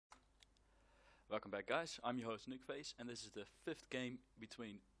Welcome back, guys. I'm your host Nukeface, and this is the fifth game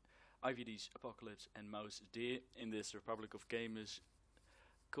between IvD's Apocalypse and mouz in this Republic of Gamers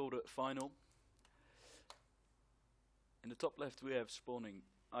quarter final. In the top left we have spawning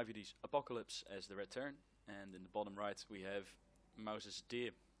IvD's Apocalypse as the red turn, and in the bottom right we have mouz's deer.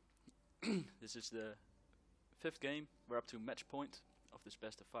 This is the fifth game. We're up to match point of this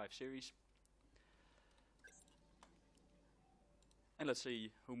best of 5 series. And let's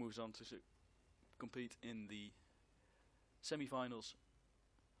see who moves on to compete in the semi-finals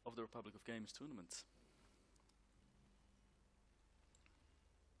of the Republic of Gamers tournament.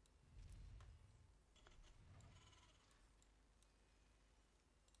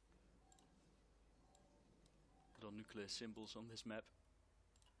 Little nuclear symbols on this map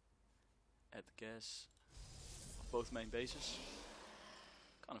at the gas of both main bases.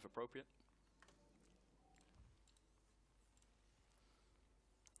 Kind of appropriate.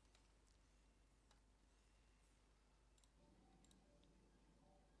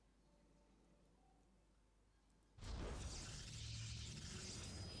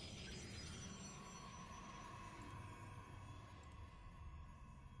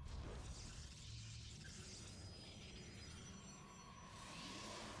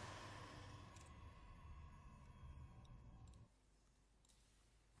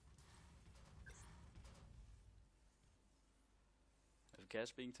 Gas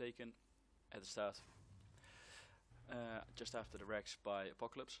being taken at the start, just after the Rex by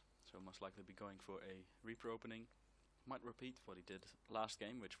Apocalypse, so most likely be going for a Reaper opening. Might repeat what he did last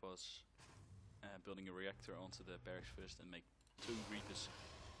game, which was building a reactor onto the barracks first and make 2 Reapers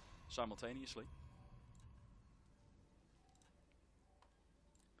simultaneously.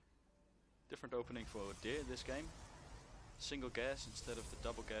 Different opening for Deer this game. Single gas instead of the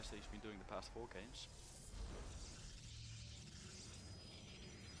double gas that he's been doing the past 4 games.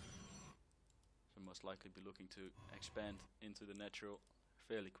 So most likely be looking to expand into the natural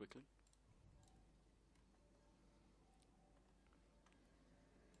fairly quickly.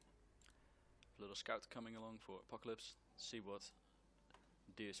 A little scout coming along for Apocalypse, see what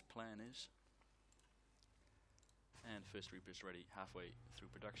Deer's plan is. And first Reaper is ready halfway through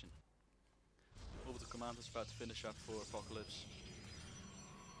production. Orbital Command is about to finish up for Apocalypse.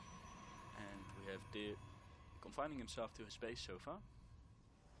 And we have Deer confining himself to his base so far.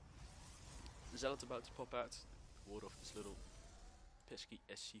 Zealot about to pop out, ward off this little pesky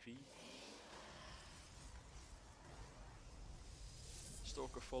SCV.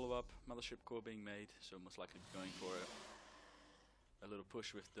 Stalker follow up, mothership core being made, so most likely going for a little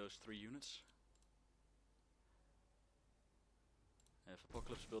push with those 3 units. Have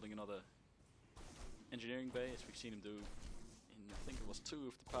Apocalypse building another engineering bay, as we've seen him do in, I think it was 2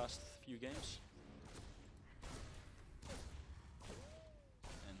 of the past few games.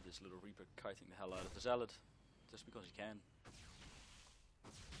 This little Reaper kiting the hell out of the Zealot, just because he can.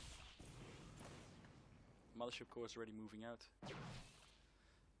 Mothership core is already moving out.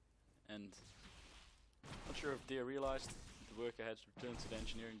 And not sure if Deer realized the worker had returned to the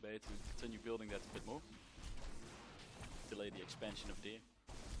engineering bay to continue building that a bit more. Delay the expansion of Deer.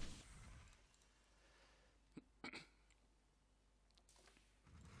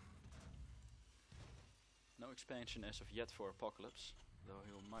 No expansion as of yet for Apocalypse, though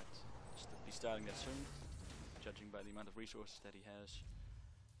he might be starting that soon, judging by the amount of resources that he has.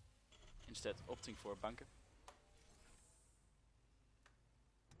 Instead opting for a bunker.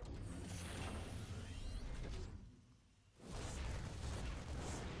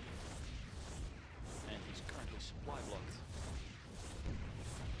 And he's currently supply blocked.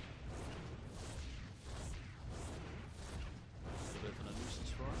 A bit of a nuisance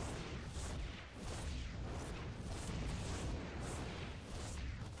for him.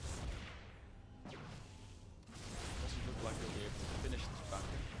 Like he'll be able to finish this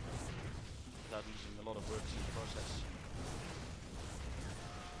bunker without losing a lot of works in the process.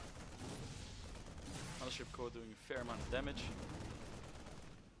 Mothership core doing a fair amount of damage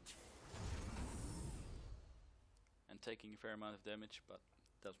and taking a fair amount of damage, but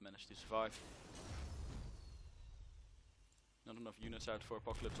does manage to survive. Not enough units out for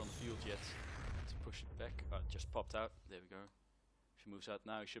Apocalypse on the field yet to push it back. It just popped out. There we go. If he moves out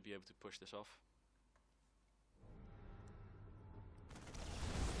now, he should be able to push this off.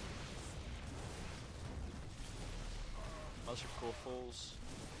 Mothership core falls,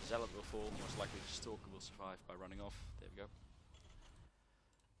 Zealot will fall, most likely the Stalker will survive by running off. There we go.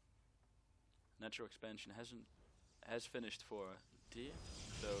 Natural expansion has finished for Deer,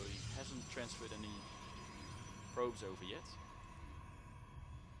 though he hasn't transferred any probes over yet.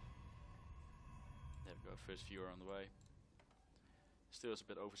 There we go, first viewer on the way. still is a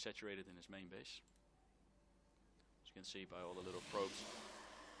bit oversaturated in his main base. As you can see by all the little probes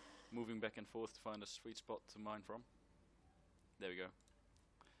moving back and forth to find a sweet spot to mine from. There we go.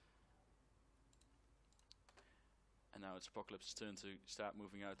 And now it's Apocalypse's turn to start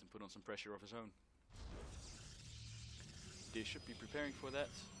moving out and put on some pressure of his own. They should be preparing for that,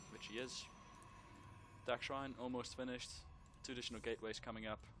 which he is. Dark Shrine almost finished. 2 additional gateways coming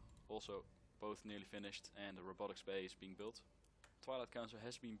up, also both nearly finished, and the robotics bay is being built. Twilight Council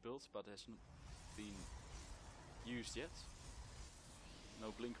has been built, but has not been used yet.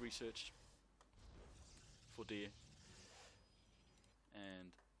 No blink research for Deer.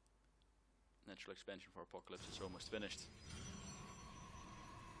 And natural expansion for Apocalypse is almost finished.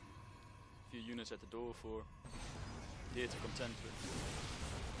 A few units at the door for Deer to contend with.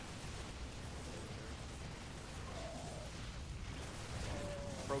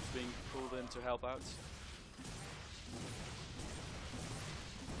 Probes being pulled in to help out.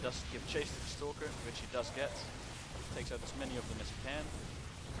 Does give chase to the Stalker, which he does get. Takes out as many of them as he can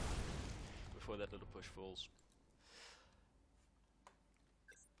before that little push falls.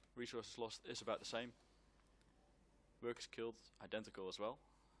 Resources lost is about the same. Workers killed, identical as well.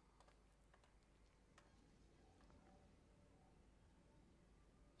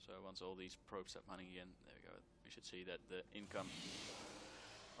 So once all these probes start mining again, there we go. We should see that the income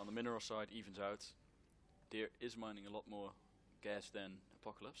on the mineral side evens out. Deer is mining a lot more gas than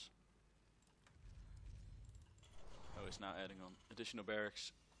Apocalypse. Oh, it's now adding on additional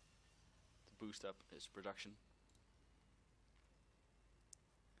barracks to boost up its production.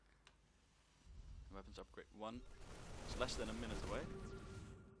 Weapons upgrade 1. It's less than a minute away.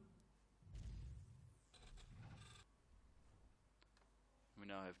 We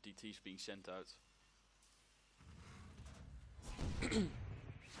now have DTs being sent out to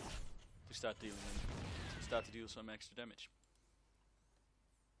start to deal some extra damage.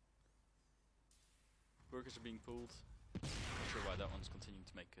 Workers are being pulled. Not sure why that one's continuing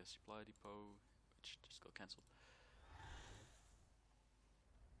to make a supply depot, which just got cancelled.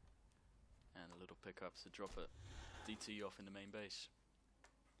 And a little pickup to drop a DT off in the main base.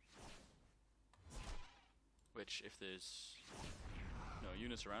 Which, if there's no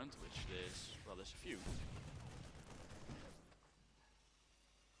units around, which there's, well, there's a few,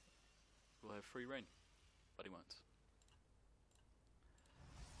 we'll have free reign, but he won't.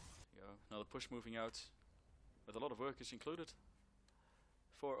 There you go. Another push moving out, with a lot of workers included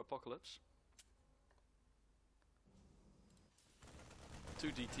for Apocalypse. 2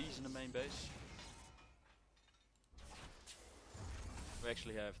 DTs in the main base. We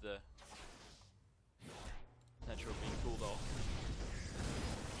actually have the natural being pulled off.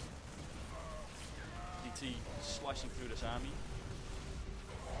 DT slicing through this army.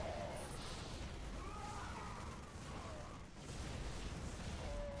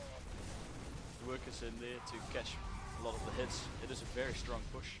 The workers in there to catch a lot of the hits. It is a very strong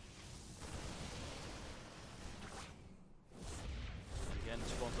push. Again,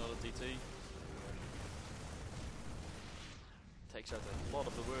 spawns another DT. Takes out a lot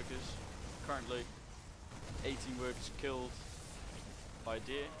of the workers. Currently 18 workers killed by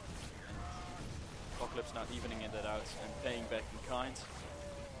Deer. And Apocalypse now evening that out and paying back in kind.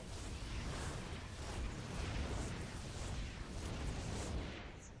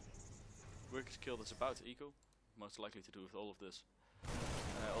 Workers killed is about to equal. Most likely to do with all of this.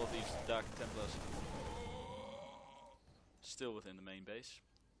 All of these Dark Templars still within the main base,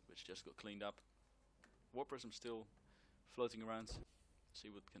 which just got cleaned up. War Prism still floating around, see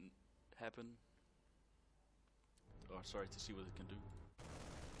what can happen, or sorry, to see what it can do.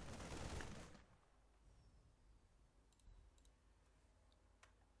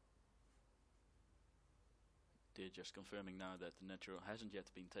 They're just confirming now that the natural hasn't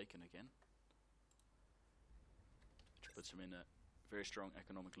yet been taken again, which puts him in a very strong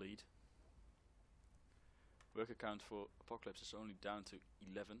economic lead. Worker count for Apocalypse is only down to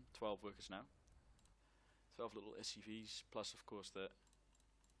 12 workers now. 12 little SCVs, plus of course the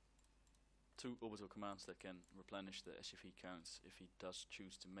 2 orbital commands that can replenish the SCV counts if he does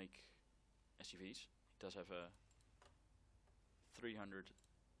choose to make SCVs. He does have 300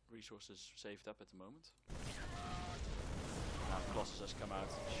 resources saved up at the moment. Now Colossus has come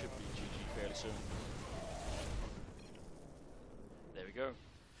out, should be GG fairly soon. There we go.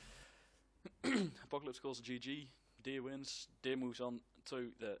 Apocalypse calls a GG, Deer wins, Deer moves on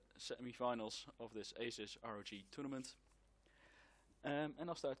to the semi-finals of this ASUS ROG tournament. And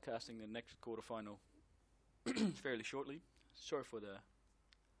I'll start casting the next quarterfinal fairly shortly. Sorry for the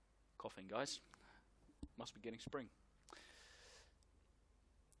coughing, guys. Must be getting spring.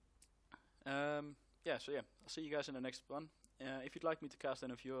 Yeah, I'll see you guys in the next one. If you'd like me to cast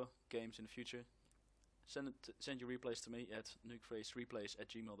any of your games in the future, send your replays to me at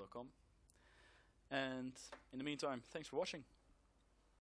nukefacereplays@gmail.com. And in the meantime, thanks for watching.